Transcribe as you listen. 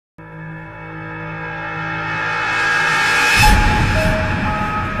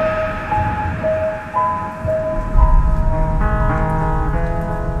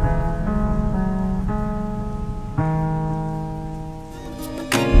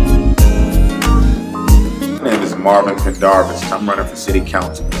Marvin Pendarvis, and I'm running for City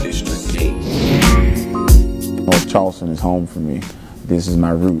Council in District 8. North Charleston is home for me. This is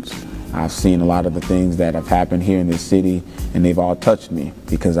my roots. I've seen a lot of the things that have happened here in this city, and they've all touched me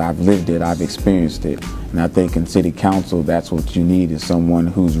because I've lived it, I've experienced it. And I think in City Council, that's what you need, is someone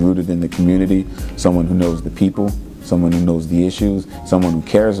who's rooted in the community, someone who knows the people, someone who knows the issues, someone who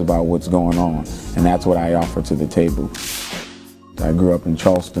cares about what's going on. And that's what I offer to the table. I grew up in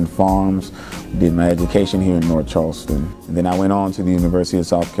Charleston Farms, did my education here in North Charleston. And then I went on to the University of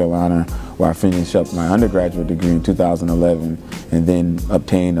South Carolina, where I finished up my undergraduate degree in 2011 and then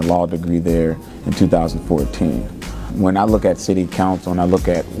obtained a law degree there in 2014. When I look at City Council and I look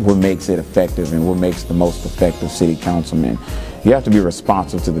at what makes it effective and what makes the most effective city councilman, you have to be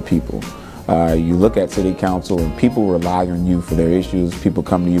responsive to the people. You look at City Council and people rely on you for their issues. People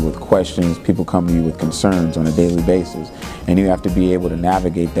come to you with questions. People come to you with concerns on a daily basis. And you have to be able to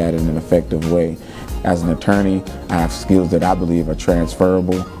navigate that in an effective way. As an attorney, I have skills that I believe are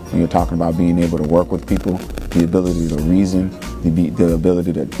transferable when you're talking about being able to work with people, the ability to reason, the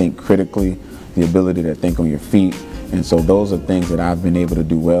ability to think critically, the ability to think on your feet. And so those are things that I've been able to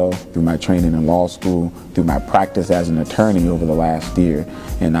do well through my training in law school, through my practice as an attorney over the last year.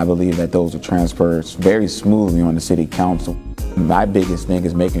 And I believe that those are transferred very smoothly on the City Council. My biggest thing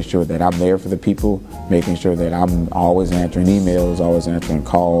is making sure that I'm there for the people, making sure that I'm always answering emails, always answering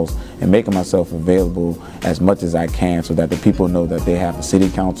calls, and making myself available as much as I can so that the people know that they have a city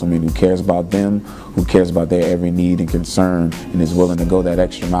councilman who cares about them, who cares about their every need and concern, and is willing to go that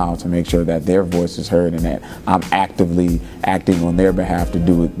extra mile to make sure that their voice is heard and that I'm actively acting on their behalf to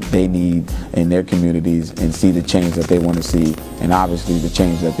do what they need in their communities and see the change that they want to see, and obviously the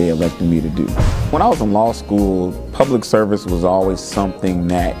change that they elected me to do. When I was in law school, public service was always something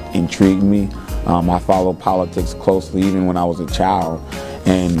that intrigued me. I followed politics closely even when I was a child.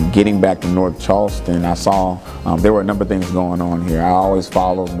 And getting back to North Charleston, I saw there were a number of things going on here. I always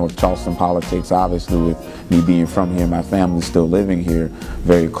followed North Charleston politics, obviously with me being from here, my family still living here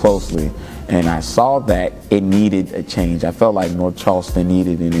very closely. And I saw that it needed a change. I felt like North Charleston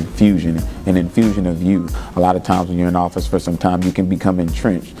needed an infusion of youth. A lot of times when you're in office for some time, you can become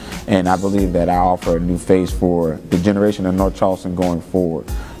entrenched. And I believe that I offer a new face for the generation of North Charleston going forward.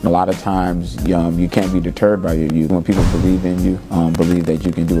 And a lot of times you can't be deterred by your youth. When people believe in you, believe that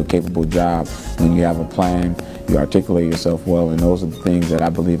you can do a capable job, when you have a plan, you articulate yourself well, and those are the things that I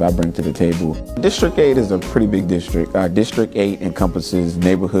believe I bring to the table. District 8 is a pretty big district. District 8 encompasses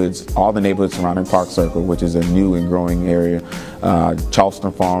neighborhoods, all the neighborhoods surrounding Park Circle, which is a new and growing area.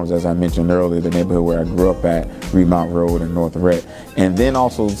 Charleston Farms, as I mentioned earlier, the neighborhood where I grew up at, Remount Road and North Rhett, and then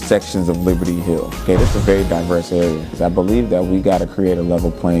also sections of Liberty Hill. Okay, this is a very diverse area. I believe that we got to create a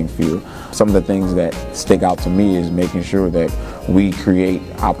level playing field. Some of the things that stick out to me is making sure that we create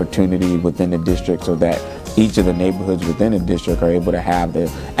opportunity within the district so that each of the neighborhoods within the district are able to have the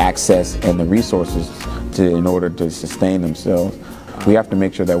access and the resources in order to sustain themselves. We have to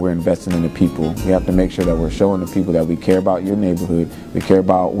make sure that we're investing in the people. We have to make sure that we're showing the people that we care about your neighborhood, we care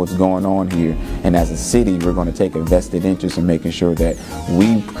about what's going on here, and as a city, we're going to take a vested interest in making sure that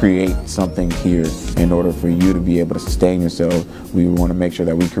we create something here in order for you to be able to sustain yourself. We want to make sure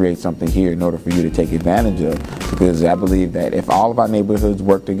that we create something here in order for you to take advantage of, because I believe that if all of our neighborhoods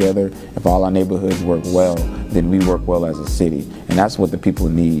work together, if all our neighborhoods work well, then we work well as a city, and that's what the people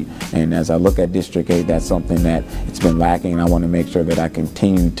need. And as I look at District 8, that's something that it's been lacking, and I want to make sure that I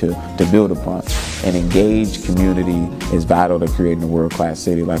continue to build upon. An engaged community is vital to creating a world-class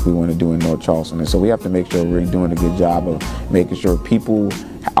city like we want to do in North Charleston. And so we have to make sure we're doing a good job of making sure people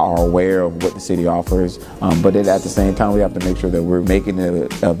are aware of what the city offers, but at the same time we have to make sure that we're making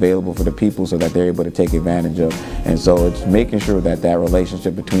it available for the people so that they're able to take advantage of. And so it's making sure that that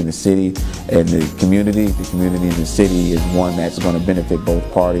relationship between the city and the community and the city is one that's going to benefit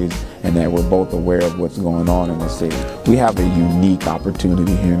both parties, and that we're both aware of what's going on in the city. We have a unique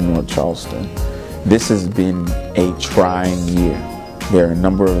opportunity here in North Charleston. This has been a trying year. There are a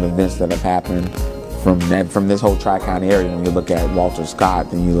number of events that have happened from this whole Tri-County area. When you look at Walter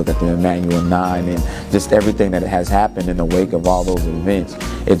Scott, then you look at the Emmanuel 9, and just everything that has happened in the wake of all those events,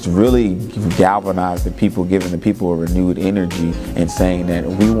 it's really galvanized the people, giving the people a renewed energy and saying that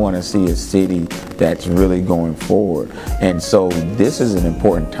we want to see a city that's really going forward. And so this is an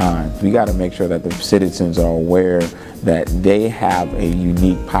important time. We got to make sure that the citizens are aware that they have a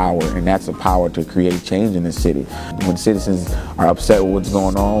unique power, and that's a power to create change in the city. When citizens are upset with what's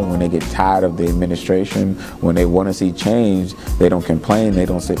going on, when they get tired of the administration, when they want to see change, they don't complain, they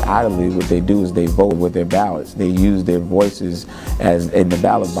don't sit idly. What they do is they vote with their ballots. They use their voices as in the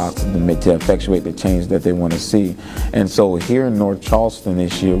ballot box to effectuate the change that they want to see. And so here in North Charleston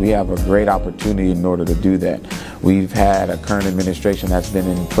this year, we have a great opportunity in order to do that. We've had a current administration that's been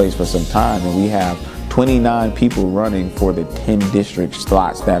in place for some time, and we have 29 people running for the 10 district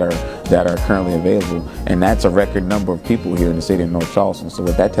slots that are currently available, and that's a record number of people here in the city of North Charleston. So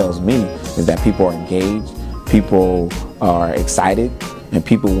what that tells me is that people are engaged, people are excited, and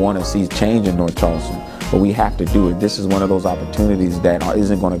people want to see change in North Charleston. But we have to do it. This is one of those opportunities that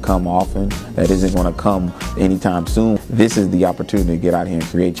isn't going to come often, that isn't going to come anytime soon. This is the opportunity to get out here and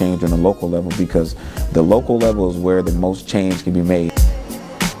create change on the local level, because the local level is where the most change can be made.